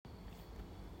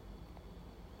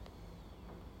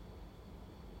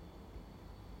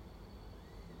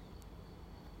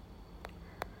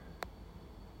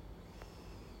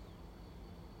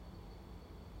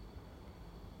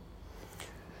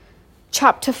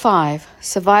Chapter 5: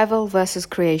 Survival versus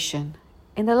Creation.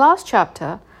 In the last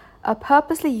chapter, I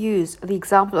purposely used the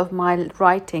example of my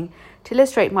writing to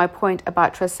illustrate my point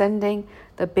about transcending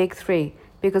the big three,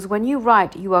 because when you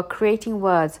write, you are creating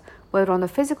words, whether on a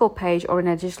physical page or in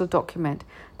a digital document.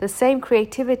 The same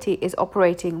creativity is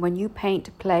operating when you paint,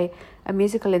 play a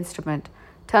musical instrument,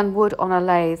 turn wood on a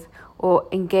lathe, or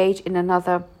engage in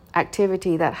another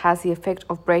activity that has the effect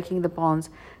of breaking the bonds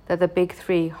that the big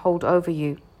three hold over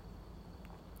you.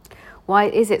 Why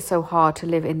is it so hard to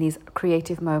live in these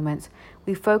creative moments?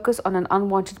 We focus on an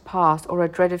unwanted past or a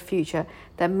dreaded future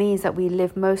that means that we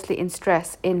live mostly in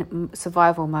stress, in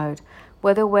survival mode.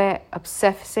 Whether we're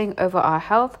obsessing over our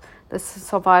health, the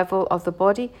survival of the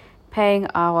body, paying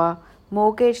our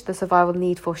mortgage, the survival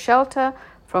need for shelter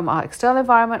from our external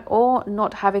environment, or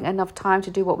not having enough time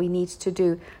to do what we need to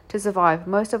do to survive,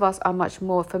 most of us are much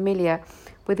more familiar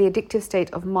with the addictive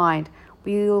state of mind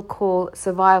we will call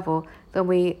survival than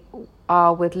we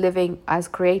are with living as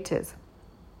creators.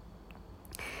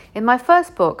 In my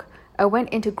first book, I went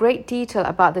into great detail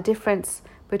about the difference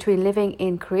between living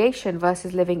in creation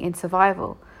versus living in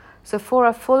survival. So for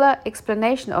a fuller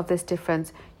explanation of this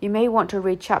difference, you may want to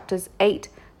read chapters 8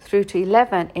 through to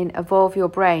 11 in Evolve Your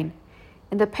Brain.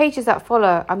 In the pages that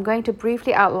follow, I'm going to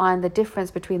briefly outline the difference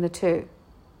between the two.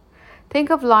 Think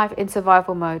of life in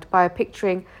survival mode by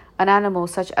picturing an animal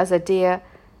such as a deer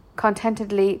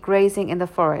contentedly grazing in the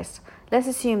forest. Let's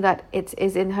assume that it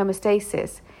is in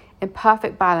homeostasis, in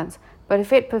perfect balance, but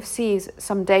if it perceives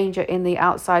some danger in the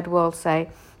outside world, say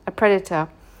a predator,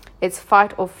 its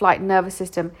fight or flight nervous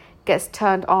system gets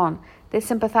turned on. This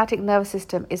sympathetic nervous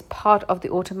system is part of the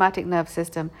automatic nervous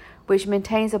system, which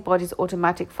maintains the body's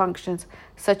automatic functions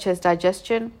such as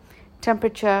digestion,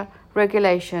 temperature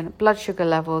regulation, blood sugar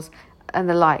levels, and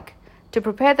the like. To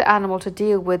prepare the animal to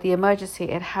deal with the emergency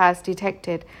it has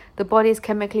detected, the body is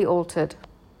chemically altered.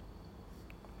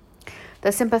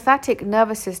 The sympathetic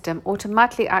nervous system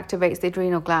automatically activates the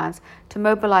adrenal glands to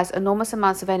mobilize enormous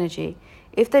amounts of energy.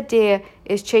 If the deer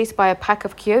is chased by a pack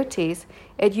of coyotes,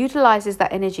 it utilizes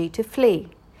that energy to flee.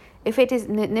 If it is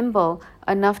nimble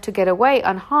enough to get away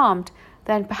unharmed,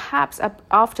 then perhaps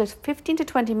after 15 to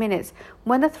 20 minutes,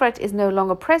 when the threat is no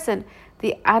longer present,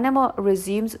 the animal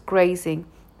resumes grazing.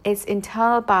 Its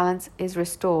internal balance is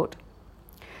restored.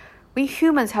 We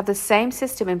humans have the same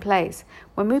system in place.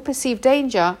 When we perceive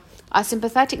danger, our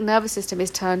sympathetic nervous system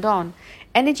is turned on.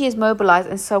 Energy is mobilized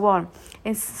and so on.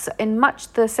 In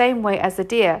much the same way as the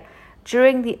deer,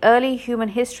 during the early human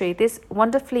history, this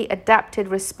wonderfully adapted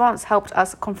response helped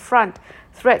us confront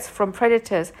threats from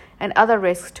predators and other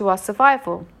risks to our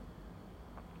survival.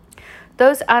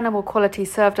 Those animal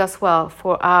qualities served us well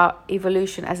for our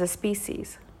evolution as a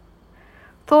species.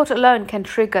 Thought alone can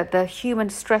trigger the human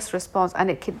stress response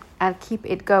and keep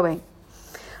it going.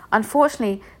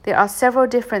 Unfortunately, there are several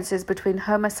differences between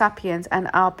Homo sapiens and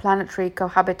our planetary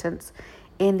cohabitants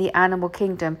in the animal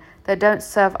kingdom that don't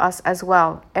serve us as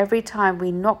well. Every time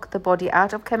we knock the body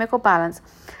out of chemical balance,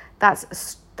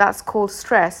 that's called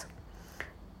stress.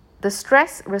 The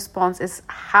stress response is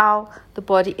how the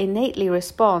body innately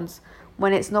responds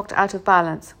when it's knocked out of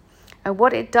balance, and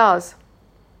what it does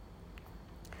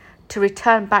to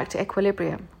return back to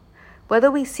equilibrium.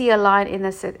 Whether we see a lion in the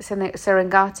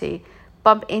Serengeti,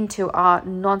 bump into our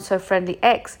non-so-friendly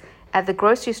ex at the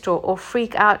grocery store, or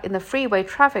freak out in the freeway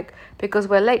traffic because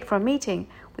we're late for a meeting,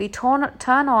 we turn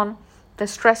on the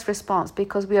stress response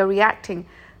because we are reacting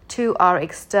to our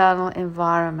external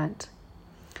environment.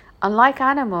 Unlike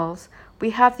animals,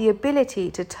 we have the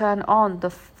ability to turn on the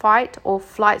fight or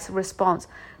flight response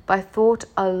by thought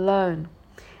alone.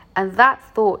 And that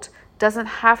thought doesn't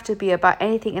have to be about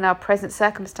anything in our present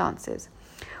circumstances.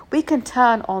 We can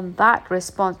turn on that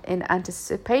response in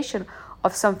anticipation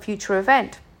of some future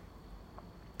event.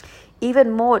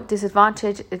 Even more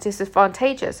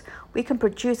disadvantageous, we can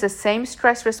produce the same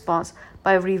stress response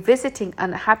by revisiting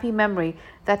an happy memory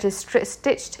that is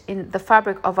stitched in the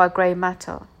fabric of our grey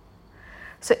matter.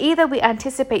 So either we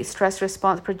anticipate stress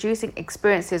response producing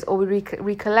experiences, or we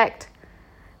recollect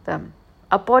them.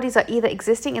 Our bodies are either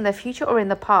existing in the future or in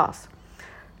the past.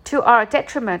 To our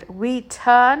detriment, we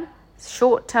turn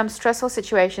short-term stressful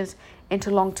situations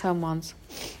into long-term ones.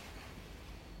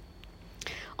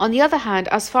 On the other hand,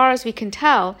 as far as we can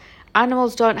tell,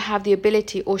 animals don't have the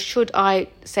ability, or should I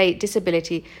say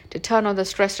disability, to turn on the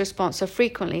stress response so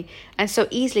frequently and so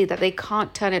easily that they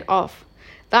can't turn it off.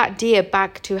 That deer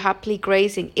back to happily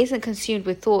grazing isn't consumed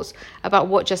with thoughts about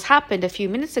what just happened a few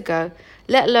minutes ago,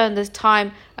 let alone the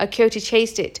time a coyote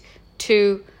chased it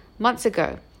 2 months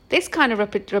ago. This kind of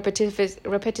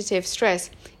repetitive stress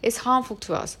is harmful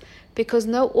to us because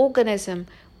no organism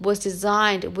was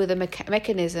designed with a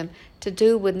mechanism to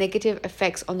deal with negative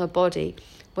effects on the body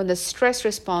when the stress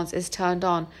response is turned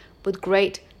on with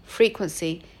great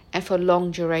frequency and for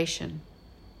long duration.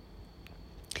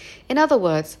 In other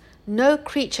words, no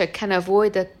creature can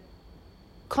avoid the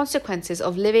consequences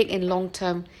of living in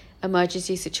long-term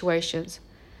emergency situations.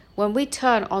 When we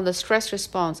turn on the stress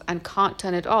response and can't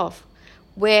turn it off,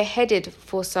 we're headed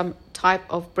for some type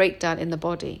of breakdown in the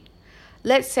body.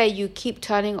 Let's say you keep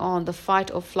turning on the fight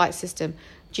or flight system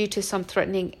due to some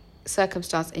threatening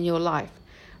circumstance in your life,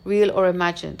 real or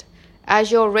imagined.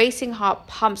 As your racing heart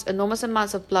pumps enormous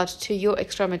amounts of blood to your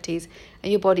extremities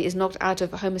and your body is knocked out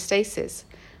of homeostasis,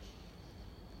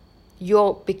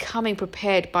 you're becoming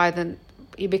prepared by the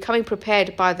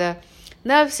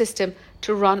nervous system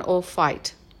to run or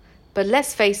fight. But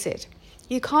let's face it,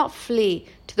 you can't flee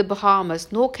to the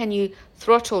Bahamas, nor can you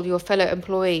throttle your fellow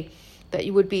employee.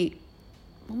 That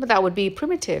would be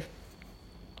primitive.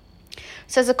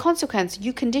 So as a consequence,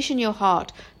 you condition your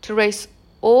heart to race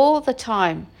all the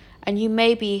time, and you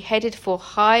may be headed for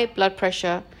high blood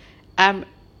pressure,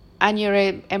 arrhythmias,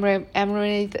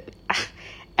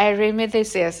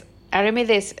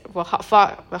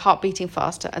 heart beating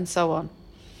faster, and so on.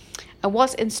 And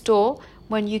what's in store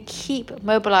when you keep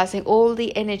mobilizing all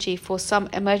the energy for some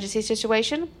emergency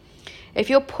situation? If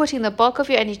you're putting the bulk of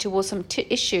your energy towards some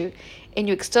issue in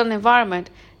your external environment,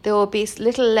 there will be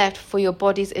little left for your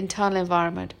body's internal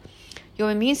environment. Your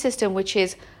immune system, which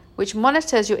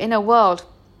monitors your inner world,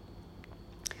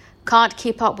 can't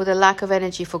keep up with the lack of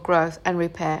energy for growth and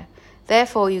repair.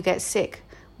 Therefore, you get sick,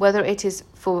 whether it is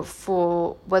from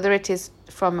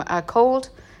a cold,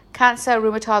 cancer,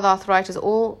 rheumatoid arthritis,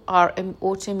 all are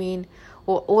immune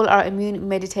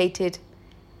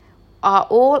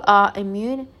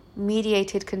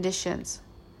mediated conditions.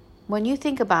 When you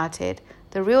think about it,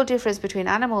 the real difference between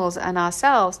animals and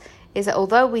ourselves is that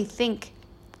although we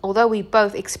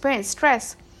both experience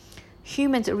stress,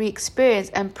 humans re-experience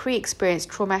and pre-experience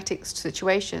traumatic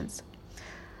situations.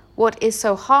 What is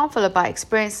so harmful about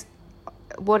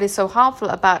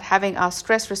having our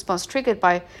stress response triggered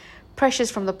by pressures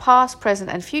from the past, present,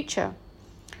 and future?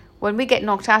 When we get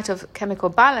knocked out of chemical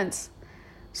balance,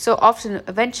 so often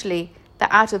eventually the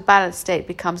out of balance state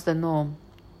becomes the norm.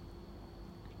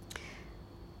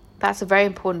 That's a very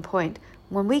important point.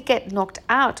 When we get knocked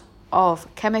out of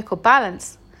chemical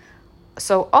balance,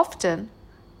 so often,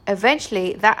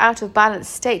 eventually that out of balance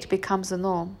state becomes the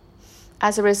norm.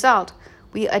 As a result,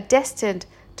 we are destined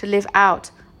to live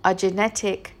out our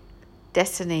genetic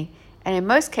destiny, and in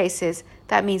most cases,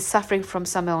 that means suffering from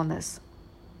some illness.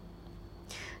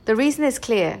 The reason is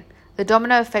clear. The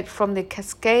domino effect from the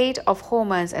cascade of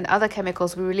hormones and other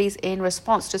chemicals we release in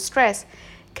response to stress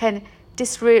can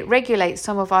dysregulate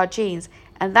some of our genes,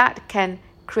 and that can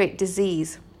create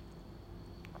disease.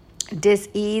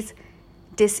 Disease,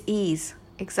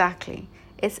 exactly.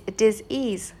 It's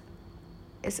disease.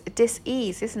 It's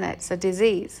disease, isn't it? It's a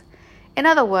disease. In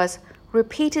other words,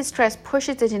 repeated stress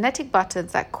pushes the genetic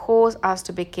buttons that cause us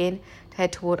to begin to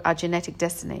head toward our genetic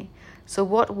destiny. So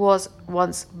what was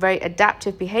once very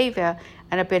adaptive behavior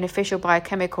and a beneficial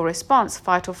biochemical response,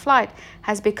 fight or flight,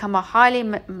 has become a highly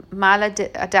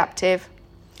maladaptive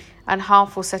and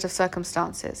harmful set of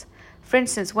circumstances. For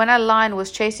instance, when a lion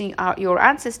was chasing your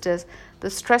ancestors, the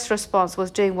stress response was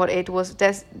doing what it was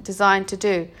designed to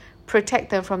do, protect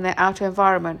them from their outer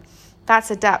environment.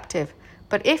 That's adaptive.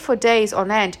 But if for days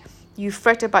on end you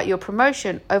fret about your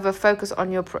promotion, over-focus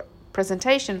on your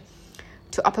presentation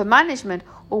to upper management,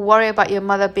 or worry about your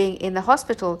mother being in the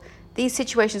hospital, these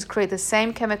situations create the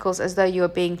same chemicals as though you are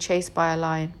being chased by a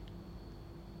lion.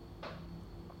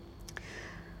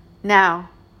 Now,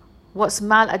 what's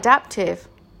maladaptive?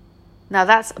 Now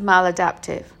that's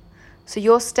maladaptive. So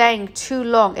you're staying too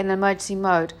long in emergency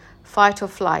mode, fight or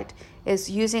flight,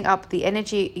 is using up the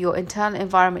energy your internal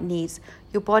environment needs.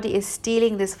 Your body is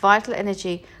stealing this vital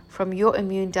energy from your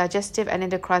immune, digestive, and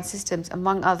endocrine systems,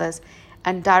 among others,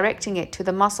 and directing it to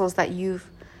the muscles that you'd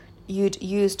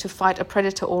use to fight a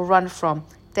predator or run from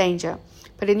danger.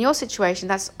 But in your situation,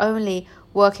 that's only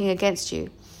working against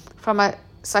you. From a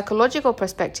psychological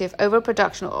perspective,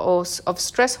 overproduction of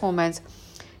stress hormones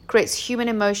creates human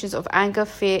emotions of anger,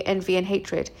 fear, envy, and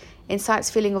hatred, incites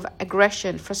feeling of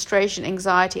aggression, frustration,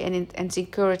 anxiety, and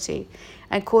insecurity,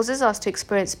 and causes us to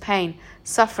experience pain,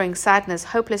 suffering, sadness,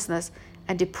 hopelessness,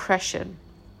 and depression.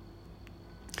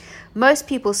 Most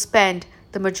people spend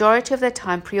the majority of their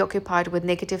time preoccupied with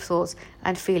negative thoughts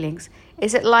and feelings.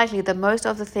 Is it likely that most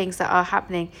of the things that are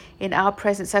happening in our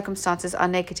present circumstances are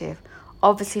negative?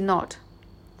 Obviously not.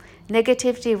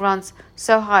 Negativity runs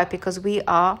so high because we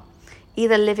are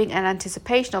either living in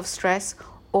anticipation of stress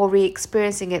or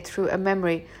re-experiencing it through a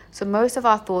memory. So most of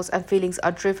our thoughts and feelings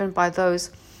are driven by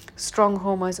those strong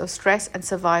hormones of stress and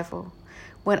survival.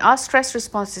 When our stress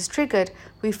response is triggered,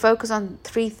 we focus on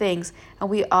three things, and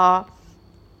they are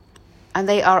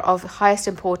of highest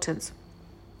importance.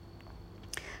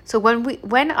 So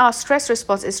when our stress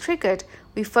response is triggered,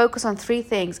 we focus on three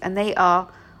things, and they are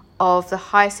of the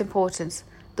highest importance.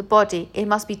 The body, it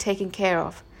must be taken care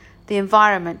of. The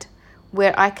environment,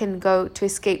 where I can go to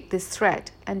escape this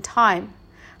threat. And time,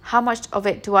 how much of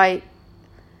it do I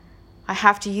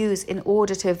have to use in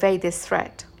order to evade this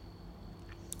threat.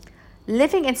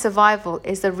 Living in survival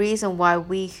is the reason why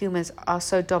we humans are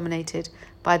so dominated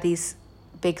by these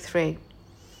big three.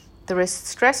 The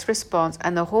stress response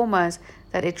and the hormones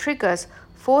that it triggers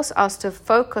force us to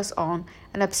focus on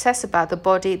and obsess about the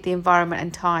body, the environment,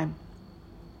 and time.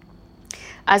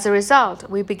 As a result,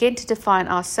 we begin to define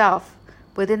ourselves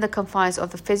within the confines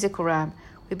of the physical realm.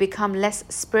 We become less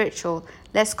spiritual,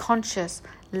 less conscious,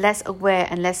 less aware,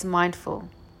 and less mindful.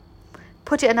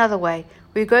 Put it another way,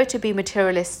 we grow to be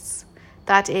materialists,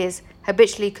 that is,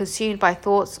 habitually consumed by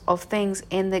thoughts of things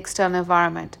in the external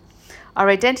environment. Our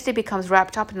identity becomes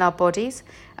wrapped up in our bodies,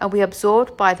 and we are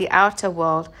absorbed by the outer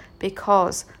world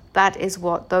because that is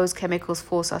what those chemicals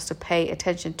force us to pay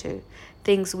attention to.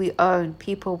 Things we own,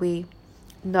 people we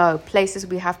know, places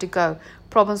we have to go,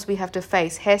 problems we have to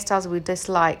face, hairstyles we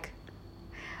dislike,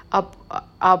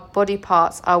 our body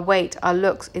parts, our weight, our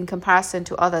looks in comparison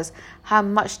to others, how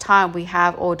much time we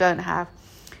have or don't have.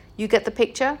 You get the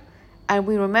picture? And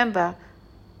remember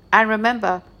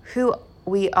who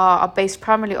we are based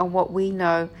primarily on what we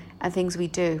know and things we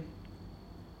do.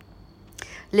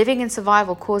 Living in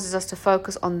survival causes us to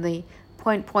focus on the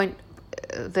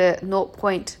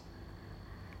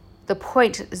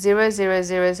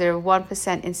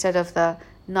 0.00001% instead of the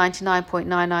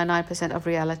 99.999% of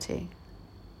reality.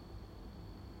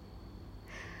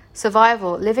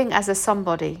 Survival, living as a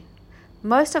somebody.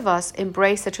 Most of us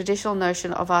embrace the traditional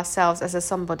notion of ourselves as a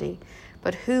somebody,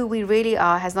 but who we really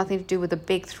are has nothing to do with the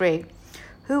big three.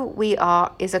 Who we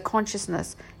are is a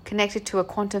consciousness connected to a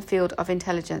quantum field of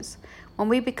intelligence. When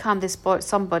we become this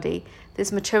somebody,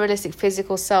 this materialistic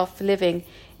physical self living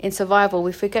in survival,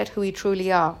 we forget who we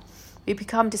truly are. We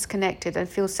become disconnected and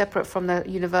feel separate from the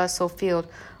universal field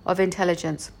of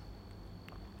intelligence.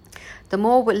 The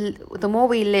more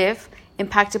we live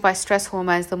impacted by stress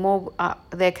hormones, the more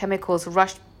their chemicals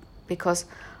rush becomes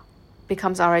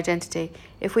our identity.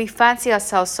 If we fancy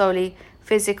ourselves solely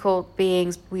physical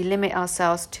beings, we limit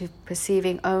ourselves to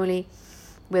perceiving only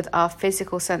with our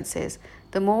physical senses.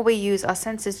 The more we use our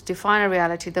senses to define our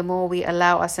reality, the more we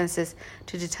allow our senses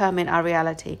to determine our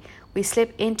reality. We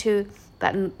slip into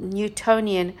that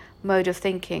Newtonian mode of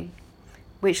thinking,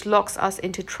 which locks us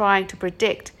into trying to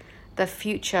predict the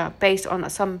future based on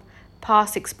some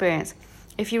past experience.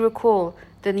 If you recall,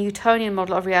 the Newtonian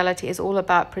model of reality is all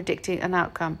about predicting an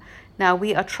outcome. Now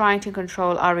we are trying to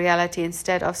control our reality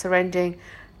instead of surrendering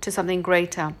to something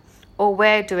greater. All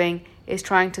we're doing is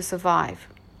trying to survive.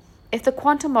 If the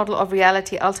quantum model of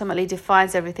reality ultimately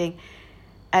defines everything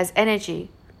as energy,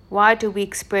 why do we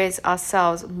experience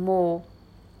ourselves more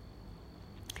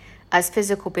as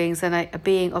physical beings than a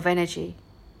being of energy?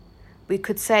 We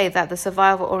could say that the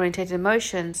survival-oriented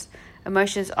emotions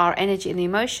are energy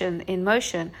in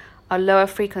motion are lower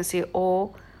frequency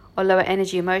or lower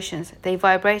energy emotions. They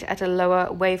vibrate at a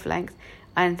lower wavelength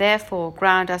and therefore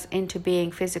ground us into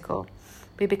being physical.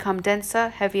 We become denser,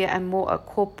 heavier, and more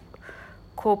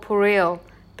corporeal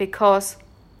because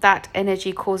that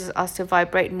energy causes us to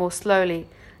vibrate more slowly.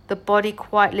 The body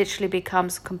quite literally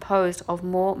becomes composed of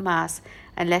more mass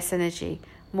and less energy,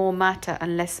 more matter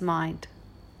and less mind.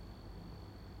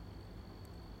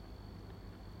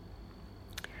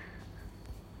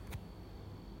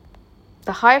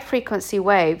 The high frequency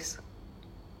waves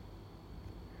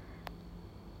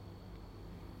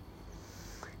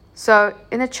So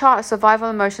in the chart, survival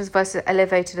emotions versus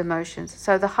elevated emotions.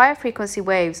 So the higher frequency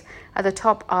waves at the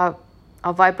top are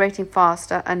vibrating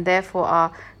faster and therefore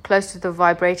are close to the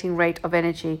vibrating rate of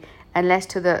energy and less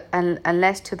to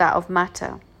that of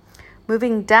matter.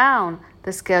 Moving down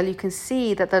the scale, you can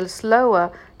see that the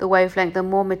slower the wavelength, the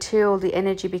more material the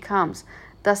energy becomes.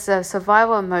 Thus, the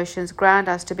survival emotions ground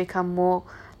us to become more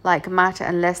like matter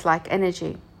and less like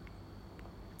energy.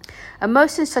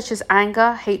 Emotions such as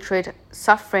anger, hatred,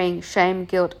 suffering, shame,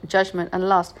 guilt, judgment, and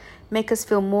lust make us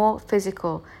feel more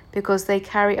physical because they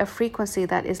carry a frequency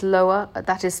that is slower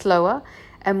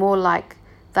and more like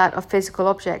that of physical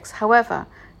objects. However,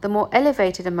 the more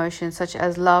elevated emotions such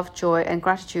as love, joy, and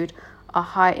gratitude are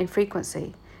high in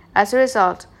frequency. As a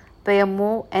result, they are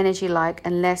more energy-like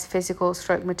and less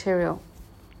physical/material.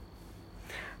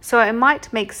 So it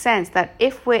might make sense that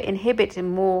if we're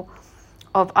inhibiting more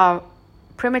of our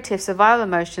primitive survival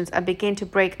emotions and begin to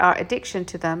break our addiction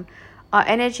to them, our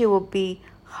energy will be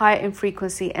higher in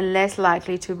frequency and less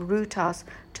likely to root us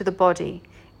to the body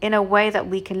in a way that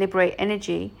we can liberate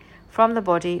energy from the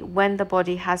body when the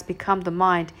body has become the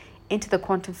mind into the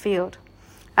quantum field.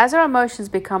 As our emotions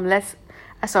become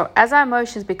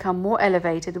more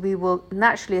elevated, we will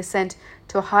naturally ascend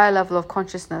to a higher level of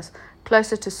consciousness,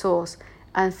 closer to source,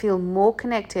 and feel more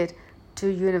connected to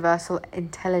universal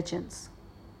intelligence.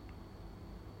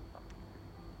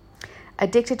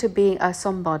 Addicted to being a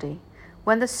somebody.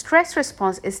 When the stress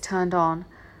response is turned on,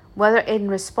 whether in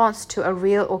response to a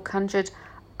real or conjured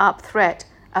up threat,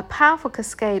 a powerful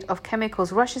cascade of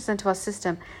chemicals rushes into our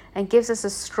system and gives us a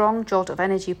strong jolt of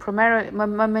energy,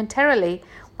 momentarily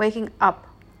waking up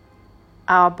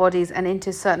our bodies and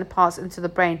into certain parts into the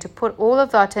brain to put all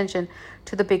of our attention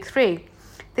to the big three.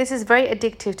 This is very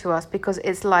addictive to us because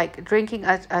it's like drinking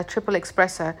a triple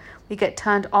espresso. We get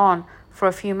turned on for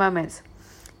a few moments.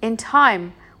 In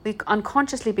time, we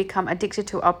unconsciously become addicted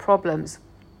to our problems,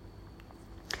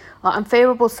 our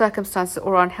unfavorable circumstances,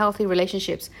 or unhealthy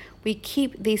relationships. We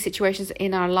keep these situations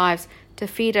in our lives to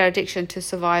feed our addiction to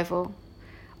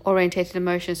survival-orientated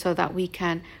emotions so that we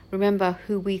can remember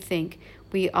who we think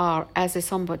we are as a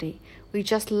somebody. We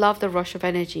just love the rush of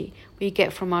energy we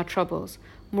get from our troubles.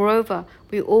 Moreover,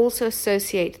 we also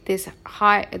associate this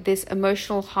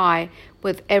emotional high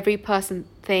with every person,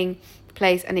 thing,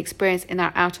 place, and experience in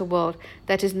our outer world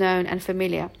that is known and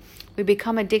familiar. We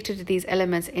become addicted to these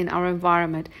elements in our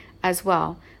environment as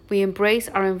well. We embrace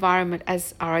our environment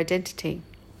as our identity.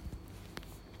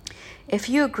 If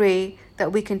you agree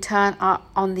that we can turn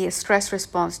on the stress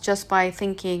response just by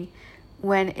thinking,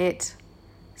 when it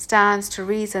stands to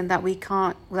reason that we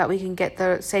can get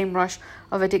the same rush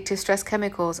of addictive stress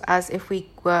chemicals as if we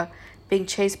were being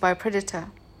chased by a predator.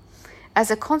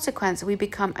 As a consequence, we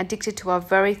become addicted to our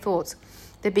very thoughts.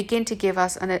 They begin to give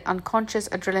us an unconscious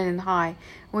adrenaline high,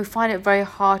 and we find it very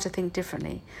hard to think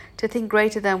differently, to think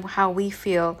greater than how we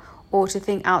feel, or to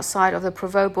think outside of the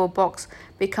proverbial box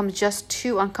becomes just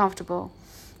too uncomfortable.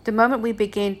 The moment we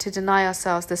begin to deny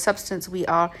ourselves the substance we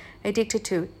are addicted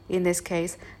to, in this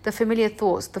case, the familiar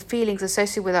thoughts, the feelings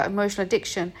associated with our emotional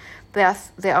addiction, there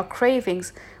are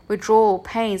cravings, withdrawal,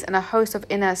 pains, and a host of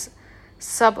inner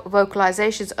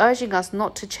sub-vocalizations urging us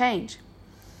not to change.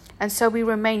 And so we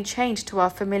remain chained to our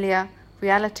familiar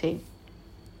reality.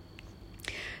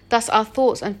 Thus our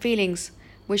thoughts and feelings,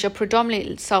 which are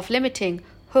predominantly self-limiting,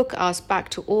 hook us back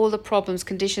to all the problems,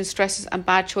 conditions, stresses, and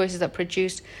bad choices that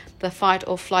produced the fight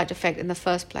or flight effect in the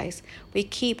first place. We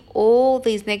keep all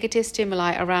these negative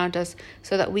stimuli around us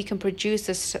so that we can produce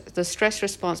the stress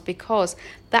response, because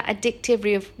that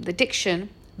addiction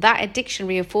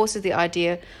reinforces the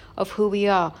idea of who we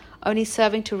are, only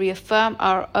serving to reaffirm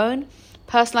our own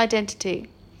personal identity.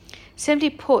 Simply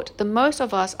put, the most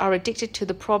of us are addicted to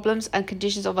the problems and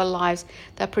conditions of our lives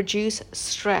that produce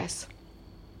stress.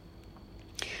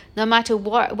 No matter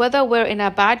whether we're in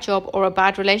a bad job or a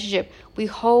bad relationship, we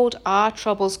hold our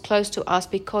troubles close to us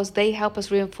because they help us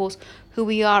reinforce who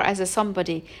we are as a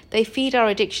somebody. They feed our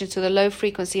addictions to the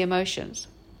low-frequency emotions.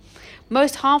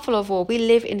 Most harmful of all, we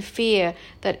live in fear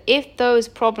that if those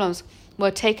problems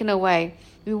were taken away,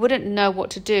 we wouldn't know what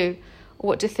to do, or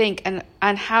what to think,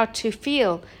 and how to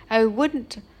feel, and we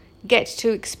wouldn't get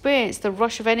to experience the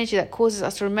rush of energy that causes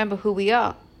us to remember who we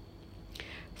are.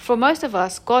 For most of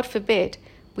us, God forbid,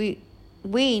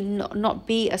 we not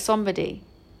be a somebody.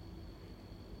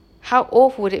 How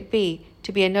awful would it be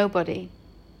to be a nobody,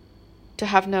 to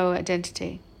have no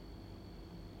identity?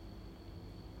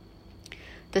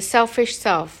 The selfish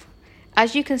self.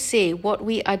 As you can see, what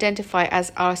we identify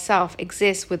as our self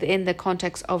exists within the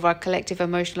context of our collective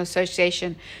emotional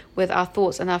association with our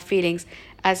thoughts and our feelings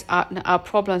as our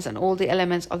problems and all the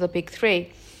elements of the big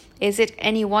three. Is it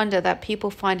any wonder that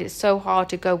people find it so hard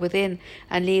to go within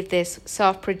and leave this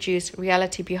self-produced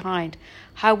reality behind?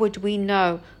 How would we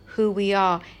know who we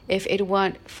are if it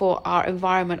weren't for our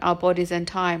environment, our bodies and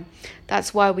time?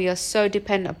 That's why we are so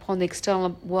dependent upon the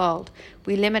external world.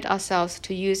 We limit ourselves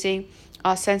to using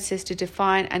our senses to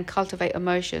define and cultivate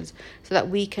emotions so that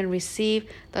we can receive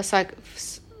the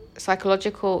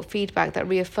psychological feedback that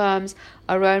reaffirms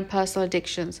our own personal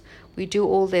addictions. We do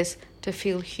all this to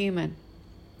feel human.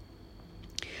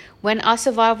 When our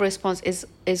survival response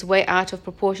is way out of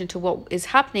proportion to what is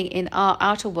happening in our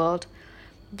outer world,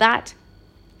 that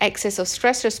excess of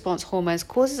stress response hormones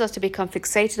causes us to become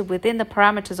fixated within the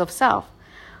parameters of self.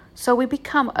 So we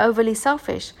become overly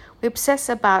selfish. We obsess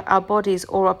about our bodies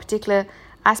or a particular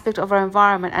aspect of our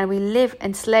environment, and we live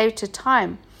enslaved to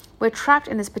time, We're trapped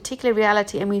in this particular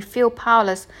reality and we feel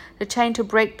powerless to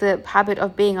break the habit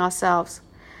of being ourselves.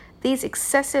 These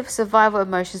excessive survival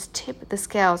emotions tip the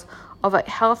scales of a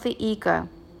healthy ego,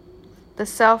 the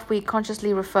self we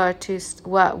consciously refer to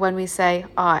when we say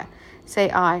I.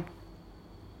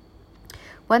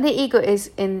 When the ego is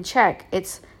in check,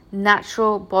 its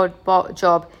natural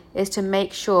job is to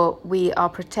make sure we are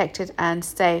protected and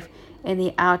safe in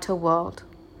the outer world.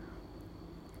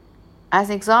 As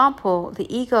an example,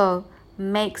 the ego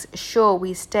makes sure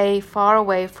we stay far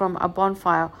away from a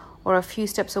bonfire or a few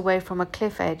steps away from a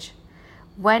cliff edge.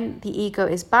 When the ego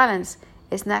is balanced,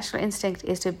 its natural instinct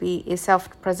is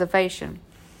self-preservation.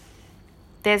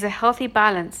 There's a healthy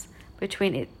balance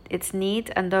between its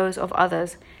needs and those of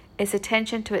others, its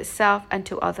attention to itself and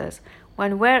to others.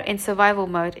 When we're in survival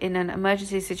mode in an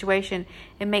emergency situation,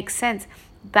 it makes sense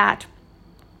that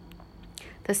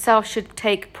the self should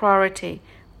take priority.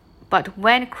 But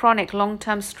when chronic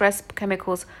long-term stress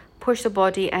chemicals push the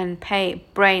body and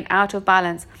brain out of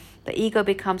balance, the ego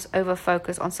becomes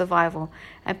over-focused on survival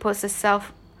and puts the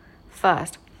self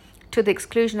first, to the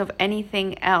exclusion of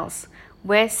anything else.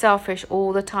 We're selfish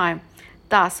all the time.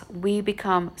 Thus, we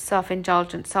become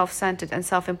self-indulgent, self-centered, and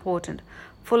self-important,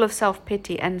 full of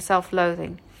self-pity and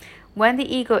self-loathing. When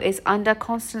the ego is under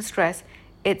constant stress,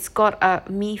 it's got a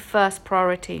me-first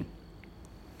priority.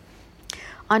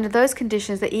 Under those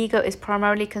conditions, the ego is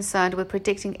primarily concerned with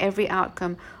predicting every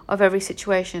outcome of every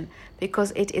situation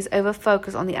because it is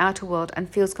over-focused on the outer world and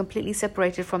feels completely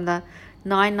separated from the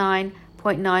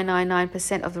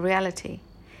 99.999% of the reality.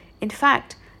 In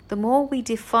fact, the more we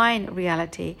define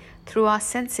reality through our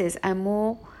senses, and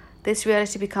more this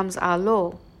reality becomes our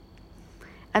law.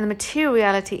 And the material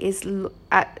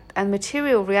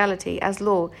reality as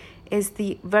law is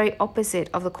the very opposite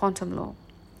of the quantum law.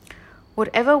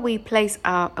 Whatever we place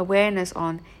our awareness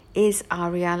on is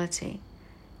our reality.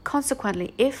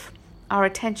 Consequently, if our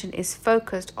attention is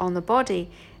focused on the body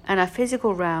and our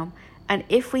physical realm, and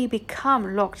if we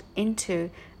become locked into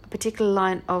a particular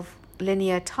line of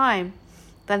linear time,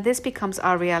 then this becomes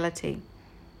our reality.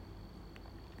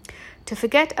 To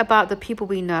forget about the people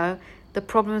we know, the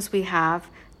problems we have,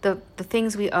 the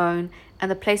things we own, and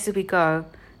the places we go,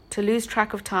 to lose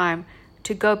track of time,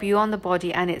 to go beyond the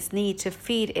body and its need to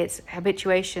feed its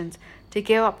habituations, to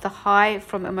give up the high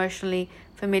from emotionally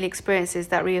familiar experiences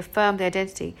that reaffirm the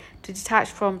identity, to detach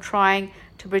from trying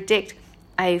to predict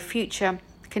a future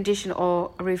condition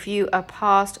or review a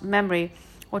past memory,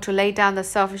 or to lay down the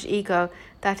selfish ego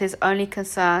that is only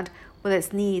concerned with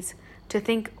its needs, to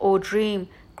think or dream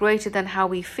greater than how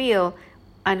we feel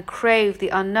and crave the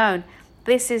unknown.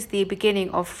 This is the beginning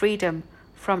of freedom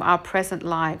from our present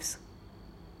lives.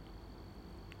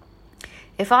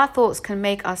 If our thoughts can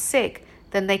make us sick,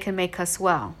 then they can make us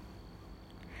well.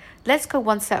 Let's go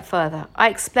one step further. I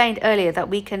explained earlier that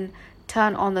we can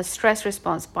turn on the stress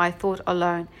response by thought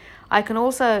alone. I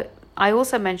also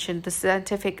mentioned the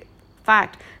scientific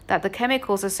fact that the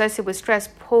chemicals associated with stress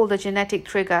pull the genetic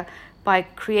trigger by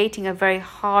creating a very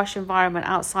harsh environment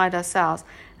outside ourselves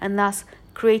and thus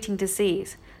creating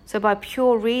disease. So by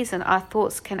pure reason, our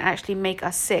thoughts can actually make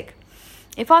us sick.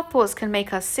 If our thoughts can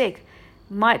make us sick,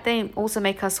 might they also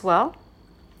make us well?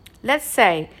 Let's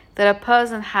say that a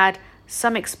person had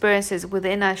some experiences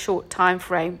within a short time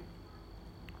frame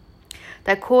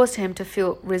that caused him to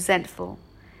feel resentful.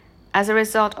 As a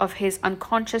result of his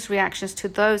unconscious reactions to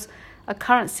those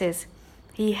occurrences,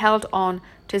 he held on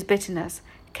to his bitterness.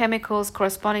 Chemicals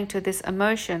corresponding to this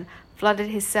emotion flooded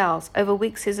his cells. Over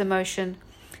weeks, his emotion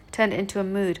turned into a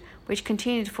mood, which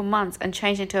continued for months and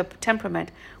changed into a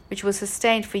temperament, which was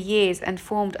sustained for years and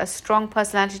formed a strong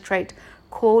personality trait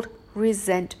called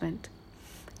resentment.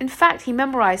 In fact, he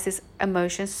memorized this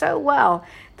emotion so well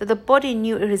that the body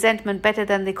knew resentment better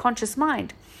than the conscious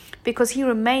mind, because he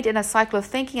remained in a cycle of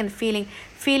thinking and feeling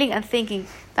and thinking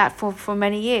that for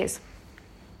many years.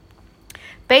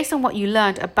 Based on what you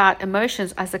learned about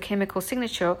emotions as the chemical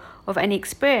signature of any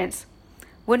experience,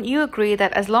 wouldn't you agree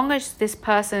that as long as this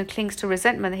person clings to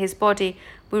resentment, his body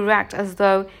will react as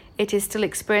though it is still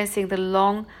experiencing the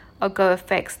long ago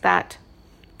effects that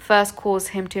first caused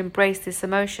him to embrace this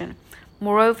emotion?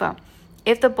 Moreover,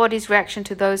 if the body's reaction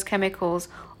to those chemicals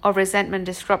of resentment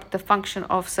disrupt the function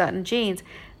of certain genes,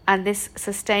 and this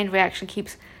sustained reaction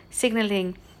keeps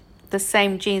signaling the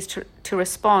same genes to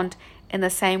respond in the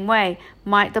same way,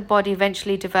 might the body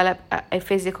eventually develop a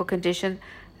physical condition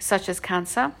such as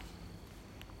cancer?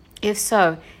 If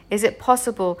so, is it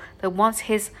possible that once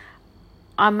he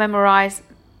unmemorized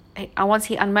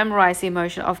the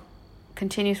emotion of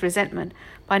continuous resentment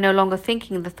by no longer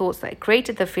thinking the thoughts that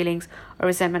created the feelings of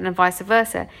resentment and vice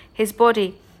versa, his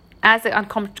body as the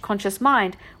unconscious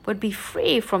mind would be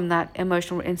free from that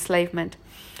emotional enslavement.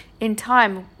 In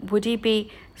time, would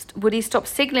he stop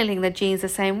signaling the genes the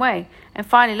same way? And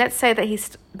finally, let's say that he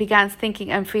began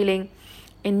thinking and feeling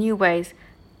in new ways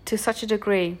to such a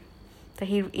degree that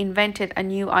he invented a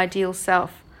new ideal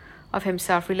self of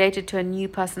himself related to a new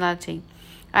personality.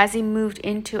 As he moved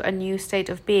into a new state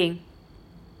of being,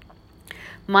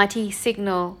 might he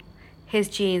signal his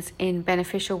genes in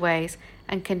beneficial ways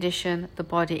and condition the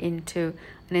body into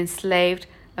an enslaved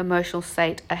emotional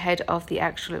state ahead of the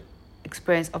actual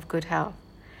experience of good health?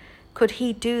 Could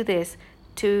he do this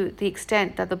to the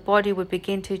extent that the body would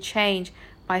begin to change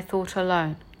by thought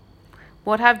alone?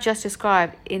 What I've just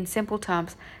described in simple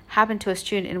terms happened to a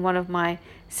student in one of my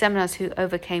seminars who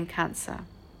overcame cancer.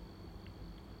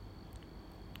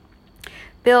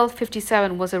 Bill,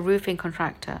 57, was a roofing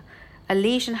contractor. A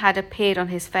lesion had appeared on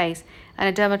his face, and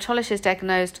a dermatologist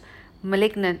diagnosed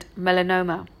malignant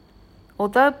melanoma.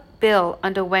 Although Bill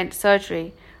underwent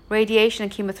surgery, radiation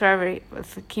and chemotherapy,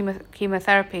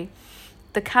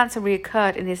 the cancer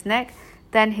reoccurred in his neck,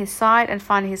 then his side, and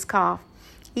finally his calf.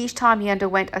 Each time he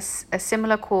underwent a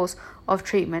similar course of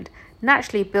treatment.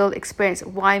 Naturally, Bill experienced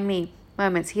why me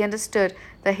moments. He understood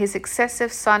that his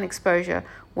excessive sun exposure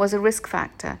was a risk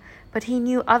factor, but he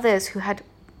knew others who had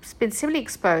been similarly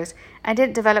exposed and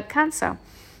didn't develop cancer.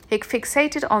 He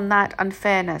fixated on that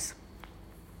unfairness.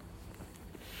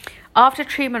 After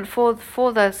treatment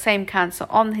for the same cancer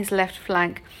on his left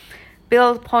flank,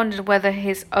 Bill pondered whether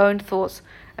his own thoughts,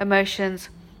 emotions,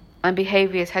 and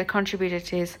behaviors had contributed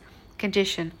to his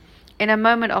condition. In a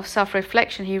moment of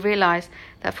self-reflection, he realized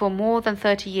that for more than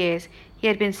 30 years, he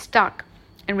had been stuck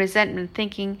in resentment,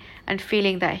 thinking and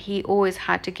feeling that he always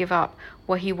had to give up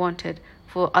what he wanted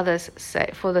for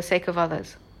the sake of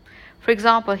others. For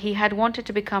example, he had wanted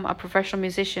to become a professional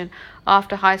musician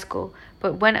after high school,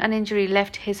 but when an injury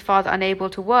left his father unable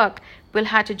to work, Bill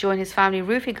had to join his family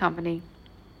roofing company.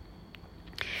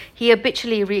 He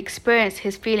habitually re-experienced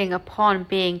his feeling upon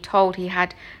being told he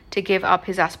had to give up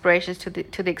his aspirations to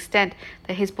the extent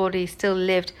that his body still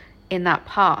lived in that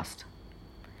past.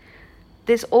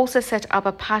 This also set up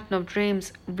a pattern of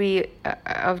dreams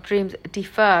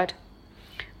deferred.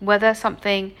 Whether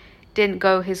something didn't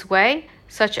go his way,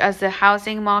 such as the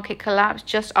housing market collapse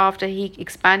just after he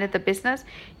expanded the business,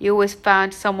 he always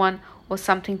found someone or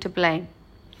something to blame.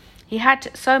 He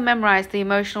had so memorized the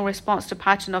emotional response to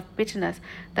pattern of bitterness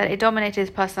that it dominated his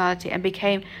personality and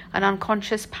became an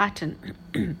unconscious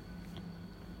pattern.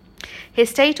 His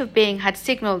state of being had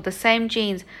signaled the same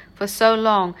genes for so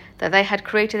long that they had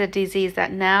created a disease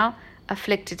that now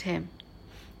afflicted him.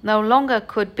 No longer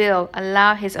could Bill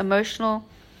allow his environment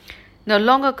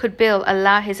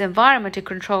to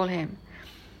control him.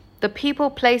 The people,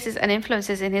 places, and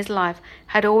influences in his life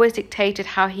had always dictated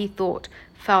how he thought,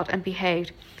 felt, and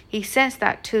behaved. He sensed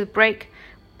that to break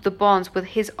the bonds with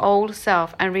his old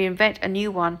self and reinvent a new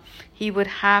one, he would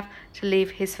have to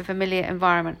leave his familiar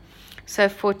environment. So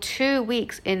for 2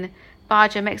 weeks in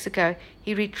Baja, Mexico,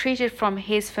 he retreated from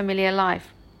his familiar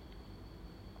life.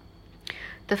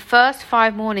 The first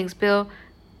 5 mornings, Bill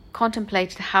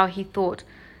contemplated how he thought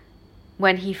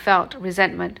when he felt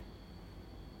resentment.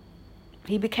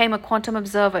 He became a quantum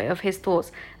observer of his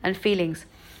thoughts and feelings.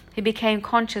 He became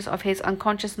conscious of his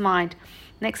unconscious mind.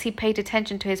 Next, he paid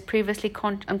attention to his previously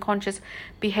unconscious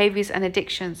behaviors and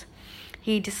addictions.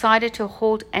 He decided to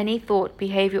halt any thought,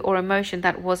 behavior, or emotion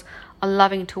that was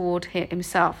unloving toward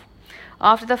himself.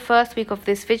 After the first week of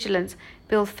this vigilance,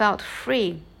 Bill felt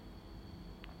free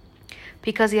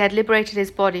because he had liberated his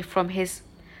body from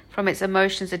its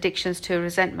emotions, addictions to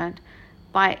resentment.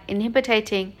 By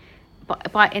inhibiting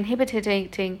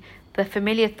the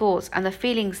familiar thoughts and the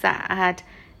feelings that had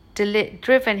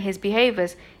driven his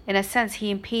behaviors, in a sense,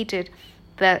 he impeded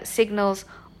the signals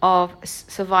of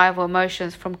survival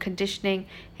emotions from conditioning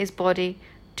his body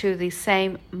to the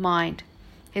same mind.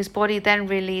 His body then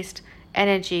released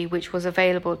energy which was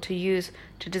available to use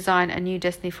to design a new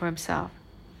destiny for himself.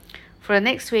 For the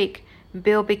next week,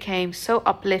 Bill became so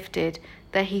uplifted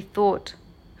that he thought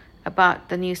about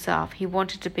the new self he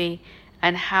wanted to be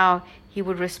and how he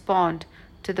would respond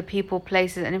to the people,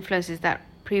 places, and influences that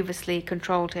previously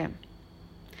controlled him.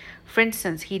 For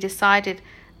instance, he decided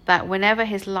that whenever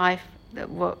his wife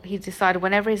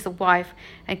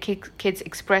and kids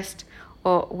expressed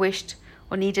or wished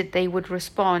or needed, they would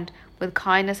respond with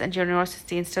kindness and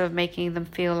generosity instead of making them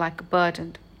feel like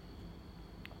burdened.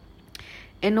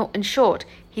 In short,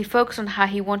 he focused on how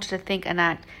he wanted to think and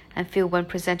act and feel when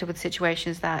presented with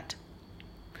situations that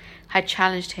had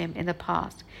challenged him in the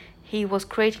past. He was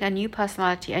creating a new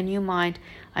personality, a new mind,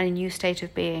 and a new state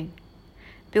of being.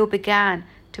 Bill began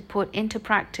to put into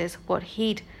practice what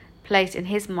he'd placed in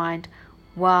his mind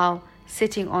while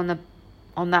sitting on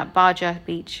that Baja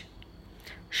beach.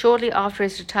 Shortly after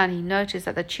his return, he noticed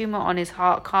that the tumor on his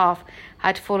heart calf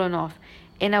had fallen off.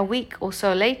 In a week or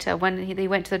so later, when they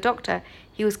went to the doctor,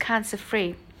 he was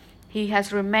cancer-free. He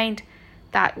has remained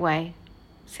that way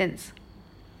since.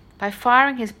 By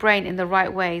firing his brain in the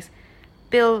right ways,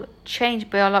 Bill changed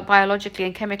biologically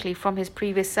and chemically from his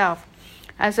previous self.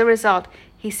 As a result,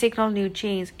 he signaled new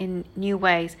genes in new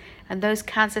ways, and those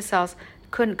cancer cells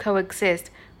couldn't coexist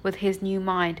with his new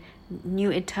mind, new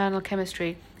internal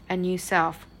chemistry, and new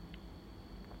self.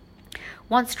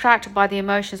 Once trapped by the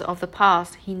emotions of the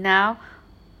past, he now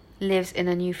lives in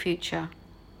a new future.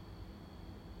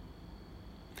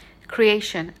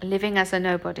 Creation, living as a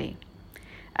nobody.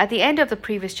 At the end of the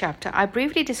previous chapter, I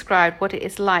briefly described what it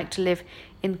is like to live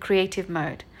in creative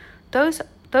mode. Those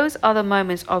are the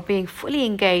moments of being fully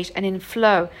engaged and in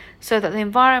flow, so that the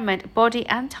environment, body,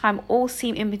 and time all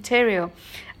seem immaterial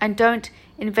and don't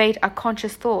invade our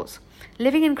conscious thoughts.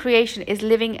 Living in creation is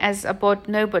living as a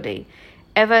nobody.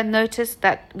 Ever notice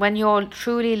that when you're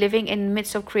truly living in the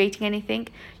midst of creating anything,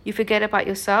 you forget about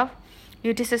yourself?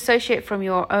 You disassociate from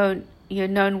your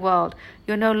known world.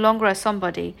 You're no longer a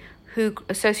somebody who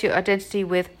associate identity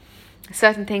with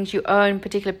certain things you own,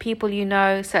 particular people you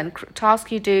know, certain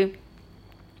tasks you do,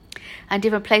 and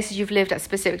different places you've lived at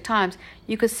specific times.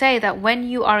 You could say that when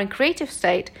you are in creative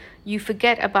state, you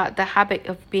forget about the habit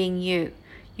of being you.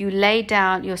 You lay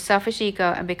down your selfish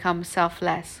ego and become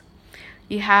selfless.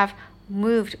 You have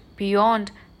moved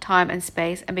beyond time and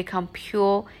space and become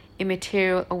pure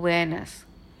immaterial awareness.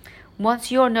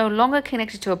 Once you're no longer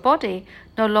connected to a body,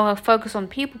 no longer focused on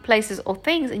people, places, or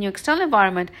things in your external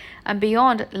environment, and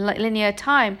beyond linear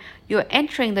time, you're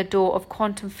entering the door of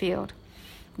quantum field.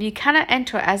 You cannot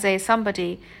enter as a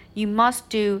somebody, you must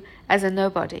do as a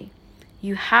nobody.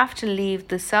 You have to leave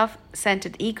the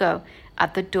self-centered ego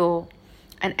at the door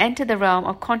and enter the realm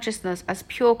of consciousness as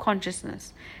pure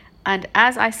consciousness. And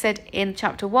as I said in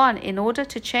chapter 1, in order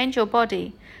to change your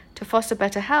body, to foster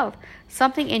better health,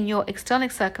 something in your external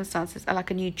circumstances,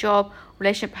 like a new job,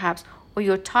 relationship perhaps, or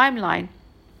your timeline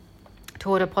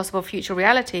toward a possible future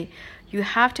reality, you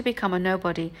have to become a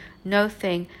nobody, no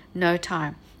thing, no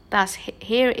time. Thus,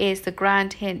 here is the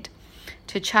grand hint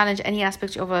to challenge any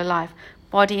aspect of your life,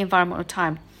 body, environment, or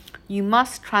time. You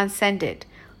must transcend it.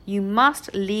 You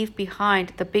must leave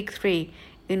behind the big three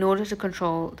in order to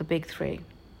control the big three.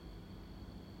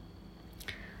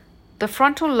 The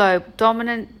frontal lobe,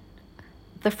 domain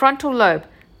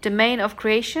of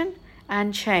creation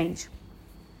and change.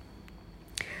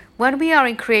 When we are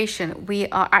in creation, we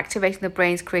are activating the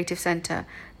brain's creative center,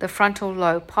 the frontal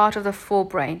lobe, part of the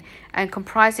forebrain, and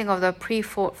comprising of the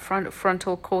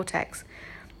prefrontal cortex.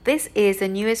 This is the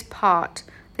newest,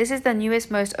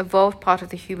 most evolved part of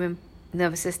the human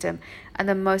nervous system and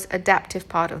the most adaptive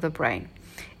part of the brain.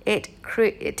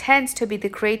 It tends to be the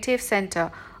creative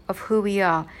center of who we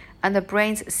are and the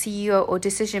brain's CEO or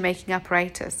decision-making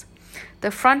apparatus.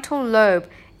 The frontal lobe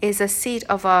is a seat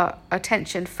of our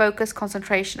attention, focus,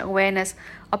 concentration, awareness,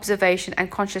 observation,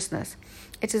 and consciousness.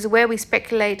 It is where we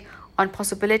speculate on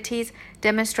possibilities,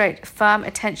 demonstrate firm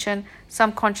attention,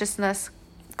 some conscious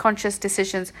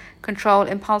decisions, control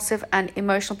impulsive and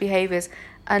emotional behaviors,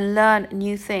 and learn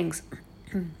new things.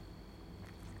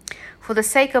 For the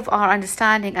sake of our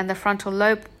understanding, and the frontal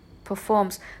lobe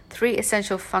performs 3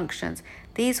 essential functions.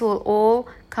 These will all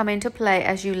come into play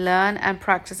as you learn and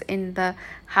practice in the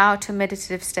How to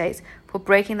Meditative States for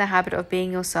breaking the habit of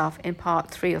being yourself in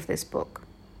part 3 of this book.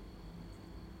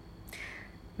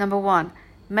 Number 1,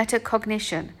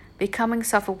 metacognition, becoming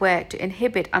self-aware to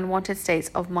inhibit unwanted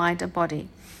states of mind and body.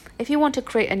 If you want to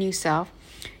create a new self,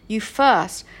 you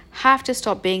first have to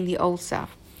stop being the old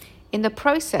self. In the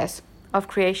process of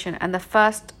creation, and the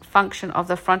first function of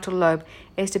the frontal lobe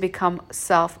is to become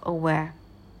self-aware.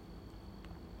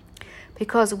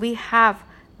 Because we have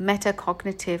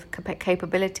metacognitive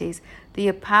capabilities,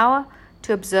 the power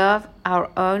to observe our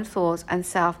own thoughts and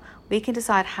self, we can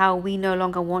decide how we no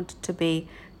longer want to be,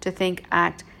 to think,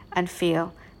 act, and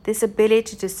feel. This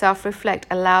ability to self-reflect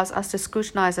allows us to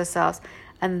scrutinize ourselves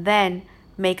and then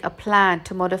make a plan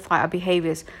to modify our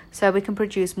behaviors so we can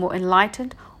produce more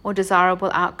enlightened or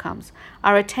desirable outcomes.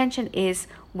 Our attention is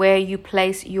where you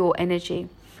place your energy.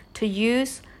 To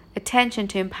use attention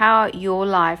to empower your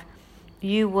life,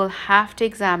 you will have to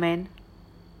examine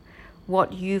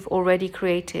what you've already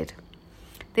created.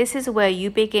 This is where you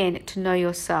begin to know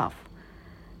yourself.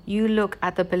 You look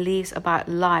at the beliefs about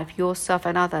life, yourself,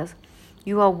 and others.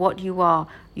 You are what you are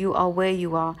where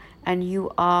you are, and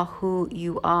you are who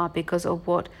you are because of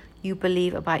what you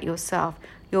believe about yourself.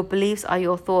 Your beliefs are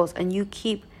your thoughts, and you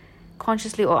keep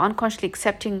consciously or unconsciously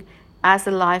accepting as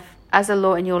a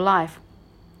law in your life.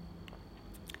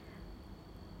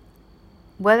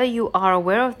 Whether you are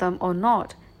aware of them or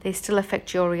not, they still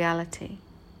affect your reality.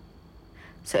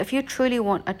 So if you truly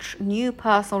want a new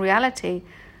personal reality,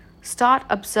 start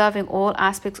observing all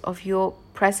aspects of your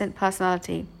present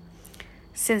personality,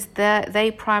 since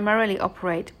they primarily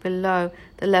operate below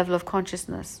the level of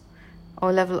consciousness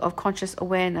or level of conscious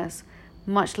awareness,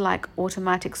 much like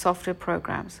automatic software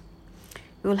programs.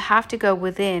 You will have to go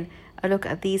within and look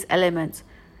at these elements.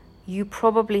 You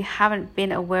probably haven't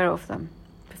been aware of them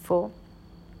before.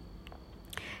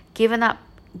 Given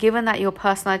that your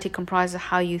personality comprises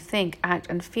how you think, act,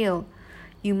 and feel,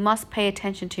 you must pay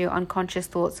attention to your unconscious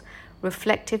thoughts,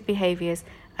 reflective behaviors,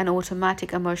 and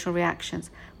automatic emotional reactions.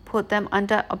 Put them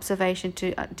under observation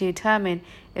to determine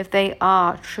if they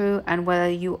are true and whether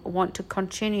you want to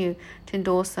continue to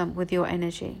endorse them with your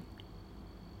energy.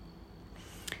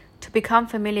 To become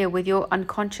familiar with your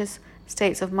unconscious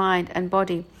states of mind and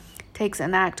body takes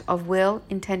an act of will,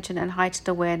 intention, and heightened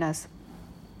awareness.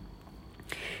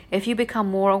 If you become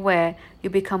more aware, you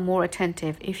become more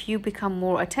attentive. If you become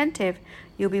more attentive,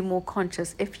 you'll be more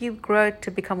conscious. If you grow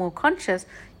to become more conscious,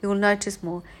 you will notice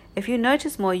more. If you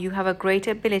notice more, you have a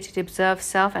greater ability to observe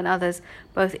self and others,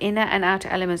 both inner and outer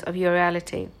elements of your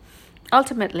reality.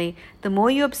 Ultimately, the more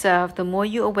you observe, the more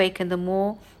you awaken, the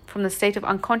more from the state of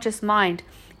unconscious mind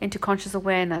into conscious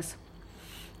awareness.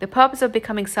 The purpose of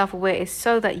becoming self-aware is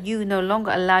so that you no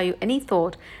longer allow any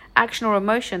thought, action, or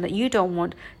emotion that you don't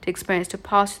want to experience to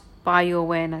pass by your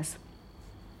awareness.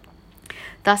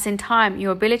 Thus, in time,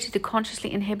 your ability to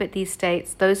consciously inhibit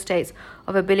those states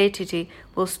of ability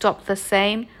will stop the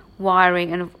same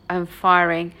wiring and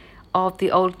firing of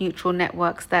the old neutral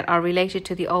networks that are related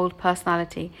to the old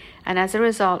personality, and as a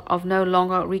result of no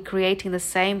longer recreating the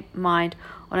same mind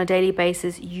on a daily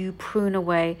basis, you prune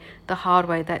away the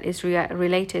hardware that is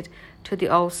related to the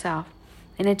old self.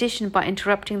 In addition, by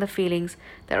interrupting the feelings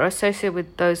that are associated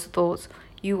with those thoughts,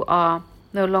 you are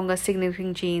no longer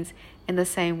signaling genes in the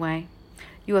same way.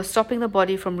 You are stopping the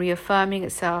body from reaffirming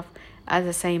itself as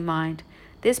the same mind.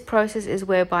 This process is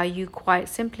whereby you quite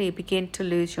simply begin to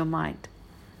lose your mind.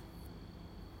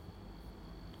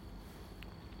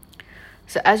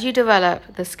 So as you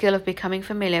develop the skill of becoming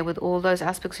familiar with all those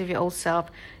aspects of your old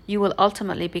self, you will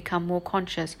ultimately become more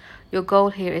conscious. Your goal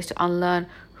here is to unlearn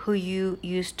who you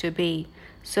used to be,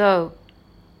 so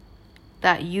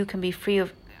that you can be free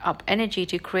up energy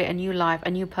to create a new life,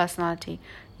 a new personality.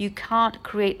 You can't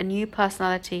create a new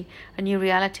personality, a new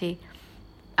reality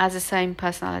as the same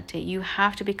personality. You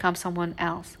have to become someone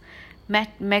else.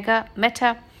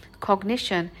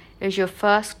 Metacognition is your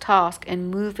first task in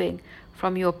moving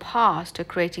from your past to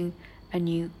creating a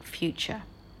new future.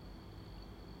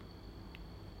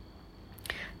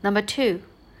 Number 2,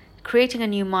 creating a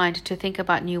new mind to think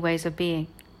about new ways of being.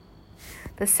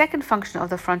 The second function of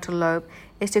the frontal lobe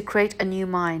is to create a new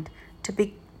mind,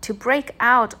 to break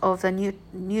out of the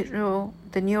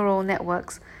neural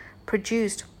networks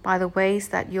produced by the ways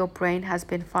that your brain has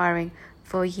been firing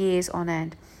for years on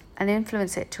end, and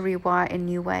influence it to rewire in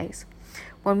new ways.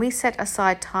 When we set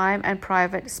aside time and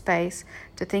private space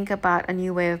to think about a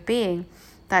new way of being,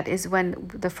 that is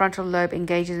when the frontal lobe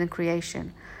engages in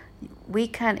creation. We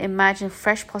can imagine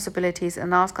fresh possibilities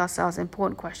and ask ourselves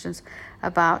important questions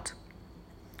about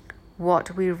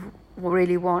what we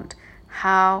really want,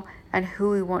 how and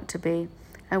who we want to be,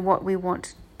 and what we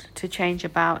want to change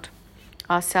about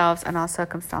ourselves and our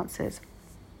circumstances.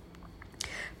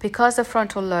 Because the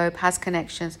frontal lobe has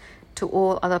connections to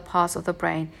all other parts of the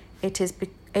brain, it is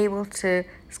able to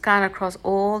scan across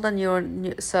all the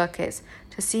neural circuits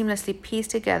to seamlessly piece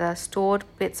together stored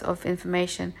bits of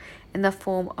information in the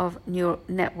form of neural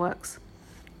networks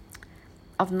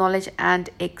of knowledge and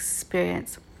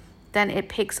experience. Then it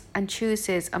picks and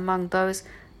chooses among those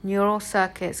neural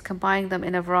circuits, combining them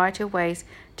in a variety of ways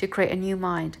to create a new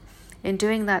mind. In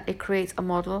doing that, it creates a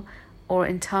model or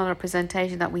internal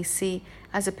representation that we see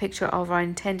as a picture of our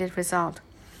intended result.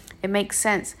 It makes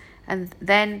sense, and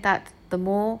then that the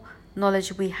more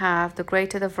knowledge we have, the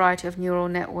greater the variety of neural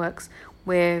networks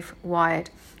we've wired,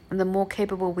 and the more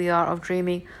capable we are of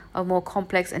dreaming of more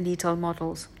complex and detailed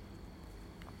models.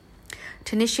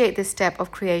 To initiate this step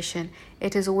of creation,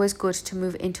 it is always good to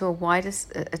move into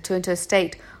a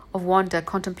state of wonder,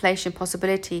 contemplation,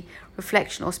 possibility,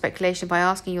 reflection, or speculation by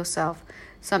asking yourself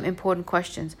some important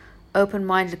questions.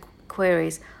 Open-minded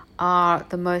queries are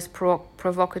the most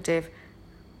provocative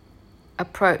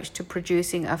approach to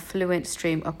producing a fluent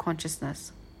stream of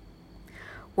consciousness.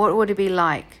 What would it be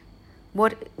like?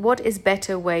 What is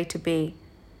better way to be?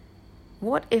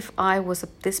 What if I was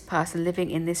this person living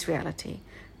in this reality?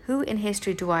 Who in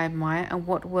history do I admire, and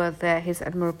what were his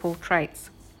admirable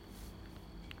traits?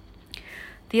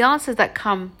 The answers that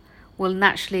come will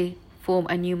naturally form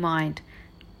a new mind,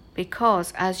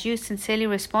 because as you sincerely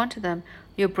respond to them,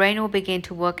 your brain will begin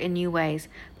to work in new ways.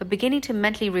 But beginning to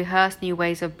mentally rehearse new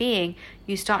ways of being,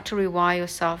 you start to rewire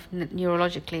yourself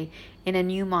neurologically in a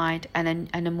new mind, and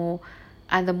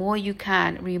the more you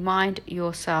can remind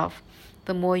yourself,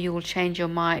 the more you will change your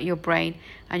mind, your brain,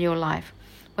 and your life.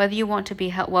 Whether you want to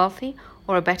be wealthy,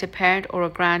 or a better parent, or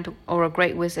a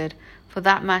great wizard, for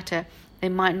that matter, it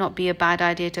might not be a bad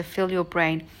idea to fill your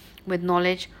brain with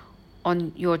knowledge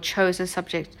on your chosen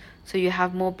subject, so you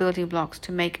have more building blocks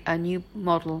to make a new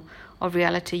model of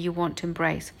reality you want to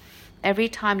embrace. Every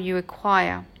time you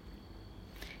acquire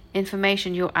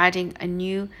information, you're adding a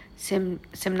new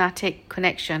synaptic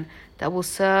connection that will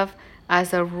serve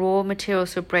as the raw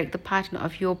materials to break the pattern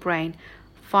of your brain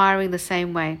firing the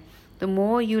same way. The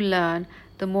more you learn,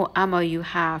 the more ammo you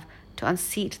have to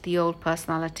unseat the old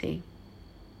personality.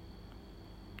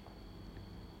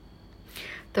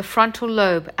 The frontal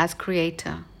lobe as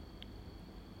creator.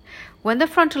 When the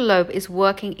frontal lobe is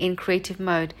working in creative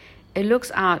mode, it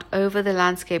looks out over the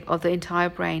landscape of the entire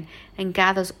brain and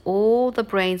gathers all the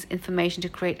brain's information to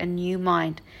create a new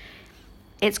mind.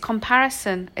 If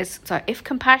compassion is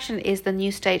the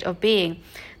new state of being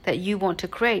that you want to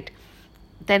create,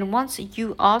 then once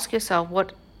you ask yourself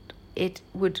what it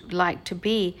would like to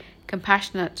be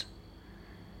compassionate.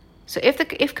 So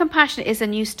if compassion is a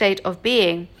new state of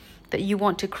being that you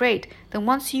want to create, then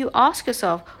once you ask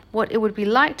yourself what it would be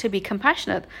like to be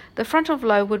compassionate, the frontal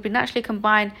lobe would be naturally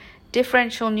combine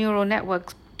differential neural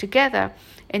networks together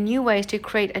in new ways to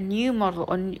create a new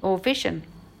model or vision.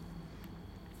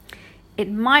 It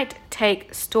might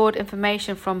take stored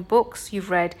information from books you've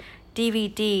read,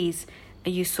 DVDs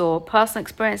you saw, personal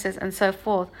experiences, and so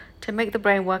forth to make the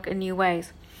brain work in new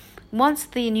ways. Once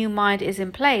the new mind is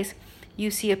in place, you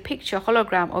see a picture,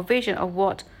 hologram, or vision of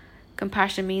what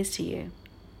compassion means to you.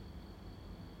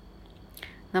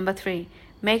 Number 3,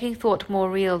 making thought more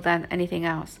real than anything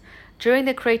else. During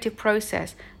the creative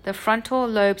process, the frontal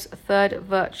lobe's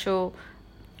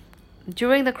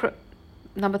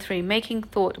Number 3, making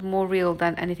thought more real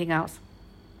than anything else.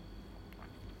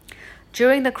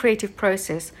 During the creative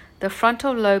process, the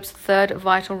frontal lobe's third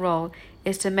vital role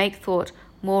is to make thought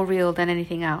more real than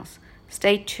anything else.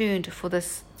 Stay tuned for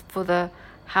the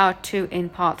how-to in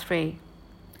part 3.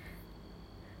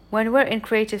 When we're in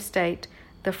creative state,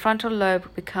 the frontal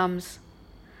lobe becomes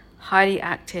highly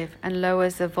active and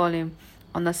lowers the volume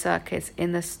on the circuits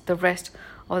in the rest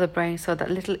of the brain so that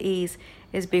little ease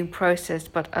is being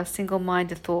processed but a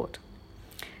single-minded thought.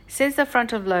 Since the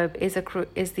frontal lobe is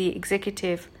the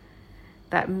executive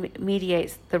that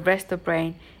mediates the rest of the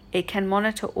brain, it can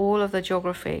monitor all of the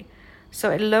geography. So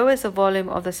it lowers the volume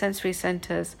of the sensory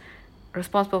centers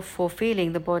responsible for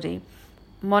feeling the body,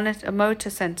 motor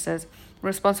sensors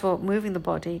responsible for moving the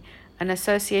body, and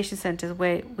association centers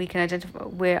where we can identify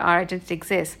where our identity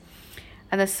exists,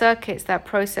 and the circuits that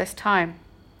process time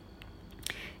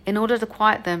in order to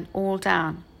quiet them all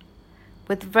down.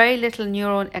 With very little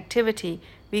neural activity,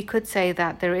 we could say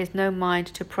that there is no mind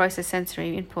to process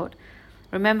sensory input.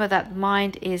 Remember that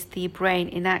mind is the brain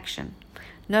in action.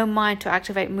 No mind to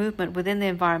activate movement within the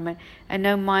environment, and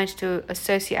no mind to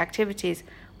associate activities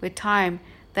with time.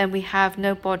 Then we have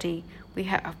no body. We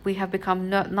have become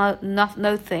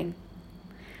no thing.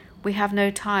 We have no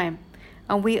time,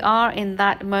 and we are in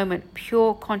that moment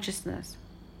pure consciousness.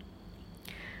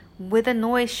 With the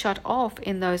noise shut off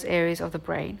in those areas of the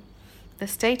brain, the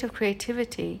state of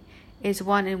creativity is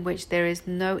one in which there is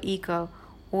no ego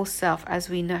or self as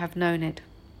we have known it.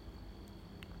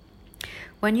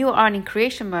 When you are in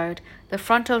creation mode, the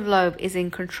frontal lobe is in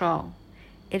control.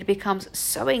 It becomes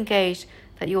so engaged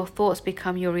that your thoughts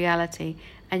become your reality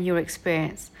and your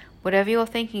experience. Whatever you're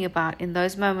thinking about in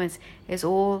those moments is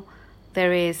all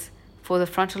there is for the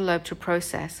frontal lobe to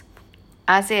process.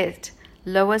 As it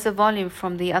lowers the volume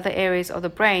from the other areas of the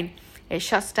brain, it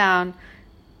shuts down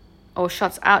or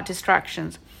shuts out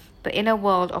distractions. The inner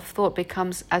world of thought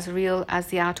becomes as real as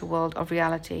the outer world of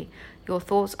reality. Your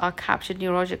thoughts are captured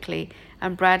neurologically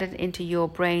and branded into your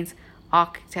brain's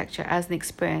architecture as an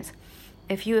experience.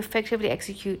 If you effectively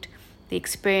execute the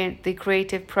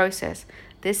creative process,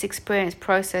 this experience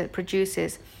process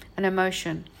produces an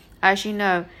emotion, as you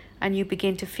know, and you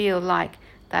begin to feel like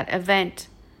that event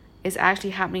is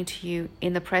actually happening to you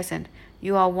in the present.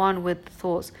 You are one with the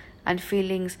thoughts and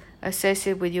feelings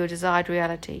associated with your desired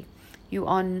reality. You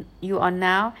are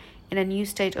now in a new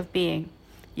state of being.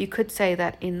 You could say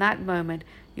that in that moment,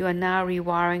 you are now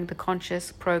rewiring the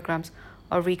conscious programs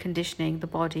of reconditioning the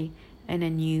body in a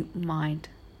new mind.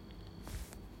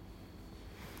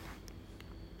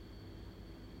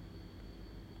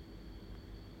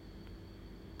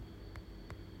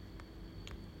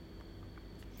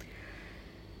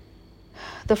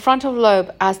 The frontal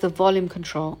lobe as the volume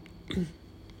control.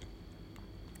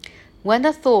 When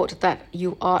the thought that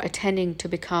you are attending to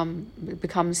becomes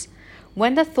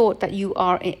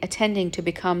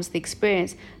the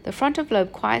experience, the frontal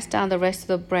lobe quiets down the rest of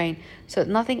the brain so that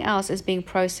nothing else is being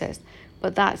processed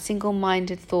but that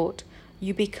single-minded thought.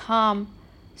 You become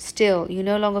still. You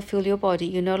no longer feel your body.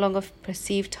 You no longer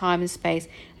perceive time and space,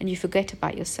 and you forget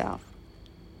about yourself.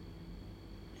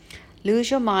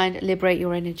 Lose your mind, liberate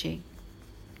your energy.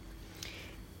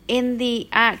 In the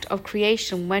act of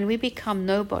creation, when we become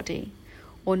nobody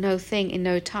or no thing in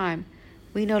no time,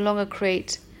 we no longer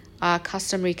create our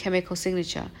customary chemical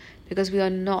signature because we are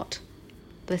not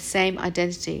the same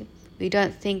identity. We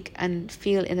don't think and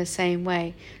feel in the same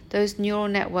way. Those neural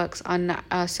networks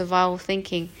our survival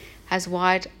thinking has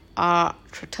wired are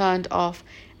turned off,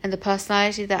 and the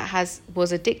personality that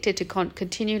was addicted to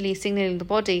continually signaling the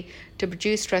body to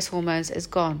produce stress hormones is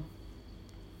gone.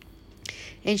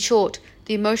 In short,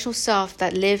 the emotional self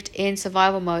that lived in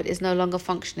survival mode is no longer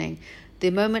functioning. The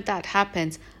moment that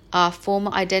happens, our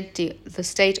former identity, the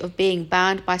state of being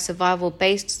bound by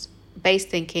survival-based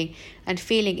thinking and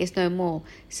feeling, is no more,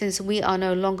 since we are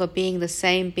no longer being the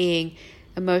same being.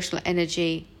 Emotional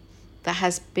energy that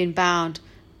has been bound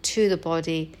to the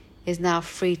body is now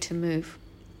free to move.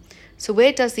 So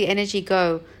where does the energy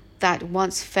go that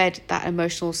once fed that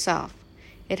emotional self?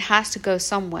 It has to go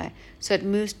somewhere, so it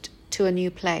moves to a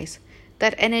new place.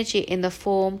 That energy in the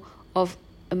form of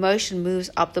emotion moves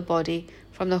up the body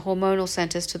from the hormonal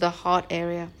centers to the heart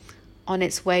area on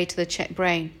its way to the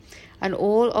brain. And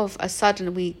all of a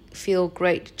sudden we feel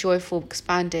great, joyful,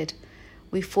 expanded.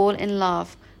 We fall in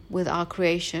love with our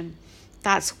creation.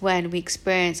 That's when we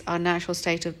experience our natural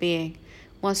state of being.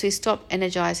 Once we stop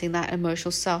energizing that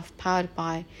emotional self powered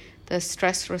by the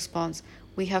stress response,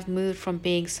 we have moved from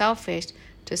being selfish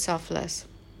to selfless.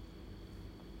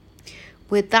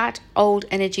 With that old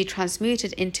energy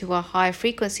transmuted into a high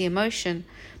frequency emotion,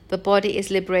 the body is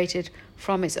liberated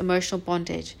from its emotional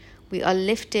bondage. We are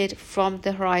lifted from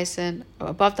the horizon, or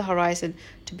above the horizon,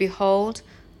 to behold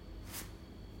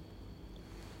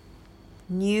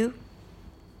new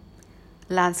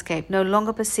landscape, no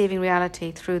longer perceiving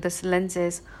reality through the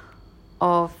lenses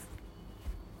of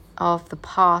the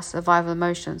past survival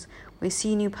emotions. We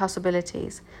see new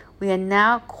possibilities. We are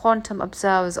now quantum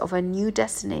observers of a new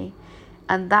destiny,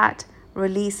 and that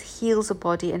release heals the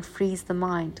body and frees the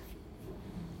mind.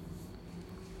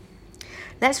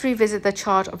 Let's revisit the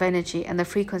chart of energy and the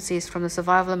frequencies from the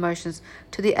survival emotions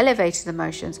to the elevated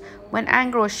emotions. When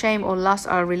anger or shame or lust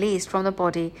are released from the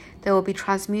body, they will be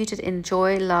transmuted in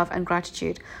joy, love, and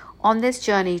gratitude. On this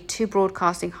journey to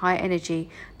broadcasting high energy,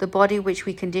 the body which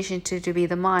we condition to be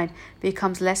the mind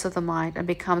becomes less of the mind and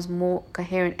becomes more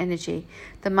coherent energy.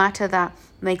 The matter that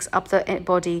makes up the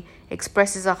body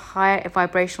expresses a higher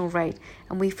vibrational rate,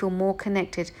 and we feel more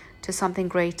connected to something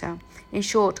greater. In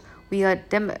short, we are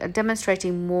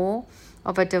demonstrating more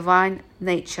of a divine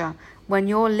nature. When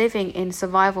you're living in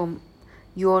survival,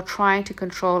 you're trying to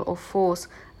control or force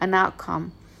an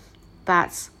outcome.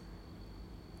 That's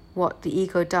what the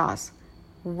ego does.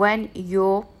 When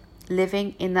you're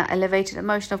living in that elevated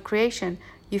emotion of creation,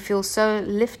 you feel so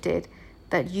lifted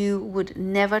that you would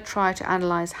never try to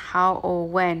analyze how or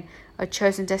when a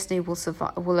chosen destiny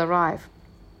will arrive.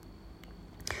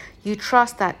 You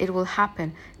trust that it will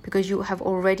happen because you have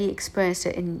already experienced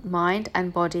it in mind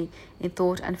and body, in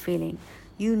thought and feeling.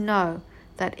 You know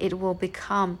that it will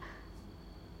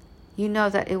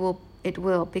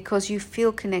because you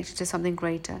feel connected to something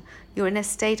greater. You're in a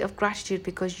state of gratitude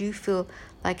because you feel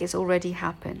like it's already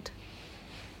happened.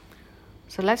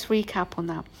 So let's recap on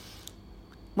that.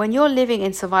 When you're living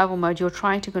in survival mode, you're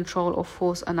trying to control or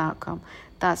force an outcome.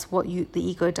 That's what the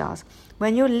ego does.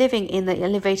 When you're living in the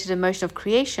elevated emotion of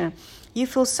creation, you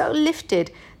feel so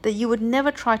lifted that you would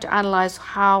never try to analyze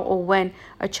how or when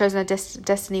a chosen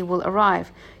destiny will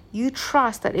arrive. You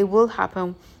trust that it will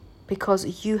happen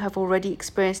because you have already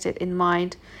experienced it in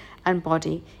mind and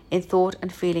body, in thought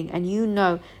and feeling, and you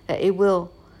know that it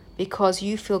will because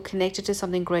you feel connected to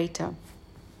something greater.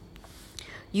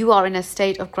 You are in a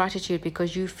state of gratitude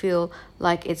because you feel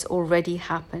like it's already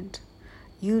happened.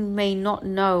 You may not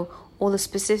know all the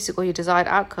specifics or your desired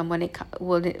outcome when it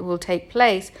will take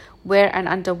place, where and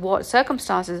under what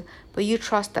circumstances, but you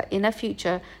trust that in a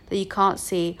future that you can't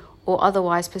see or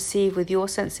otherwise perceive with your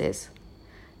senses,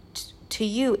 To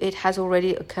you, it has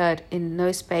already occurred in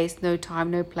no space, no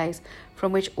time, no place,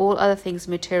 from which all other things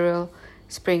material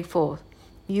spring forth.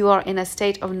 You are in a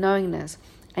state of knowingness,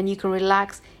 and you can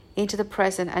relax into the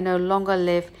present and no longer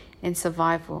live in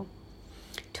survival.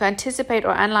 To anticipate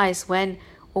or analyze when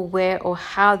or where or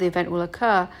how the event will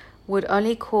occur would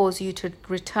only cause you to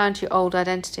return to your old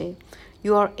identity.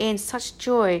 You are in such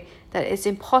joy that it's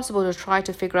impossible to try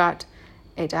to figure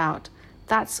it out.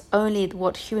 That's only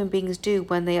what human beings do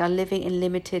when they are living in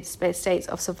limited states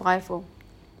of survival.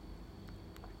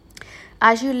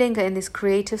 As you linger in this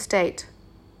creative state,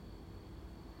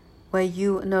 where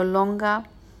you are no longer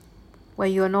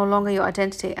your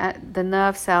identity, the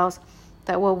nerve cells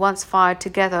that were once fired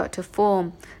together to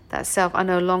form that self are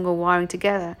no longer wiring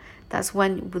together. That's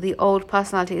when the old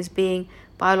personality is being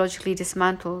biologically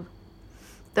dismantled.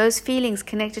 Those feelings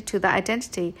connected to that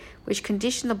identity, which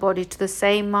condition the body to the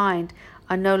same mind,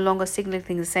 are no longer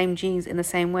signaling the same genes in the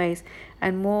same ways.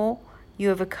 And more you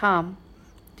have become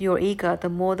your ego, the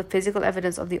more the physical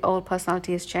evidence of the old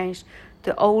personality has changed.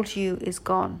 The old you is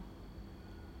gone.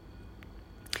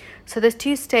 So there's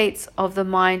two states of the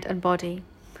mind and body.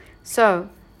 So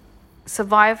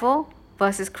survival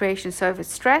versus creation. So if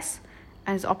it's stress,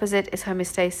 and its opposite is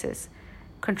homeostasis.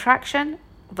 Contraction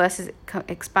versus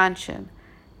expansion.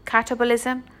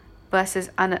 Catabolism versus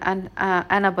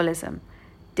anabolism.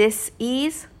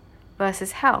 Dis-ease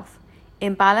versus health.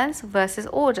 Imbalance versus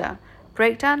order.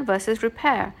 Breakdown versus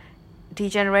repair.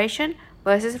 Degeneration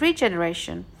versus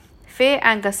regeneration. Fear,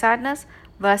 anger, sadness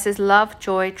versus love,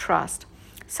 joy, trust.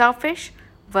 Selfish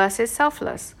versus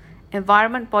selfless.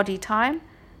 Environment, body, time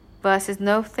versus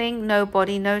nothing, no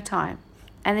body, no time.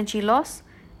 Energy loss,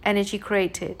 energy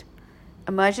created.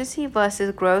 Emergency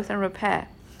versus growth and repair.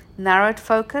 Narrowed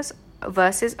focus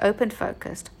versus open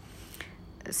focused.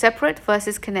 Separate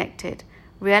versus connected.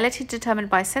 Reality determined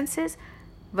by senses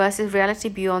versus reality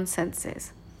beyond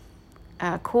senses.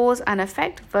 Cause and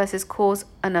effect versus causing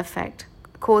an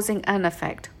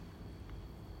effect.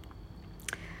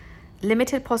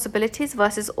 Limited possibilities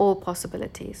versus all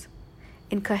possibilities.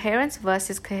 Incoherence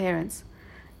versus coherence.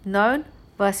 Known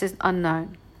versus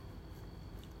unknown.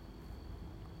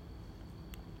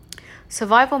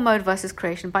 Survival mode versus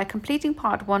creation. By completing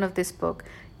part 1 of this book,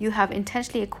 you have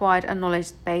intentionally acquired a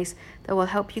knowledge base that will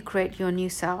help you create your new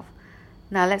self.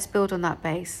 Now let's build on that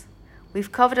base.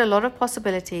 We've covered a lot of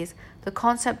possibilities, the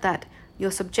concept that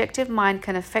your subjective mind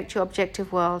can affect your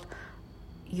objective world,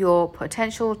 your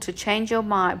potential to change your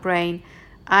brain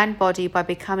and body by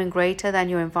becoming greater than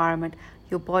your environment,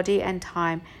 your body and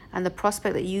time, and the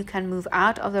prospect that you can move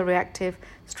out of the reactive,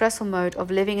 stressful mode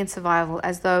of living in survival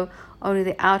as though only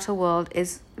the outer world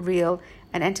is real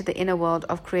and enter the inner world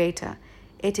of Creator.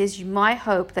 It is my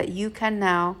hope that you can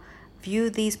now view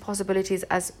these possibilities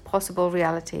as possible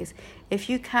realities. If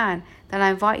you can, then I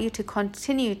invite you to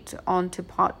continue on to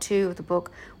part 2 of the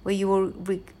book, where you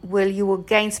will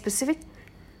gain specific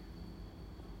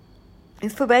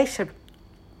information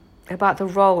about the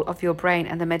role of your brain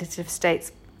and the meditative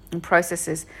states and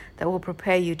processes that will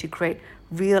prepare you to create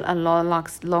real and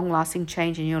long-lasting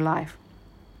change in your life.